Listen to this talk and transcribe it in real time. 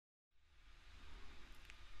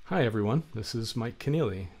Hi everyone, this is Mike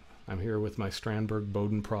Keneally. I'm here with my Strandberg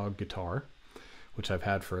MF Prog guitar, which I've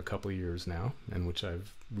had for a couple of years now, and which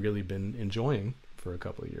I've really been enjoying for a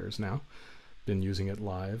couple of years now. Been using it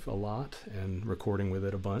live a lot and recording with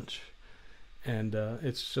it a bunch, and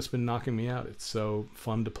it's just been knocking me out. It's so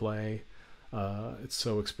fun to play, it's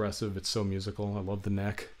so expressive, it's so musical. I love the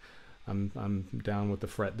neck. I'm down with the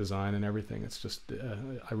fret design and everything. It's just,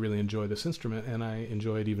 I really enjoy this instrument, and I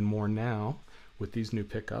enjoy it even more now with these new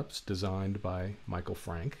pickups designed by Michael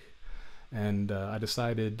Frank. And I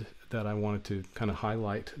decided that I wanted to kind of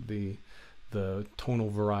highlight the tonal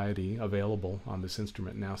variety available on this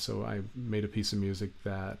instrument now. So I made a piece of music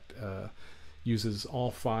that uses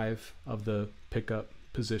all 5 of the pickup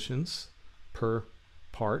positions per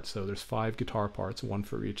part. So there's 5 guitar parts, 1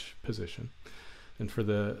 for each position. And for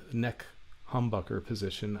the neck humbucker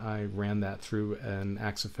position, I ran that through an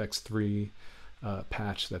Axe-Fx 3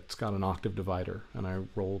 patch that's got an octave divider, and I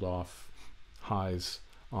rolled off highs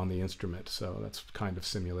on the instrument, so that's kind of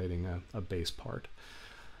simulating a bass part.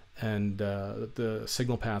 And the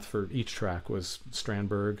signal path for each track was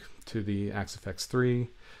Strandberg to the Axe-Fx 3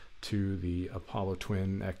 to the Apollo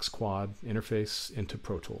Twin X Quad interface into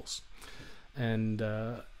Pro Tools. And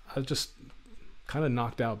I was just kind of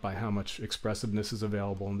knocked out by how much expressiveness is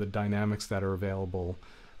available and the dynamics that are available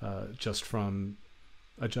just from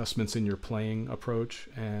adjustments in your playing approach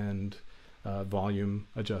and volume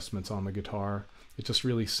adjustments on the guitar. It just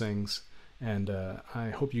really sings, and I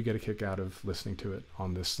hope you get a kick out of listening to it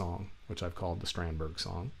on this song, which I've called the Strandberg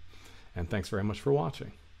song. And thanks very much for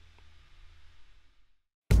watching.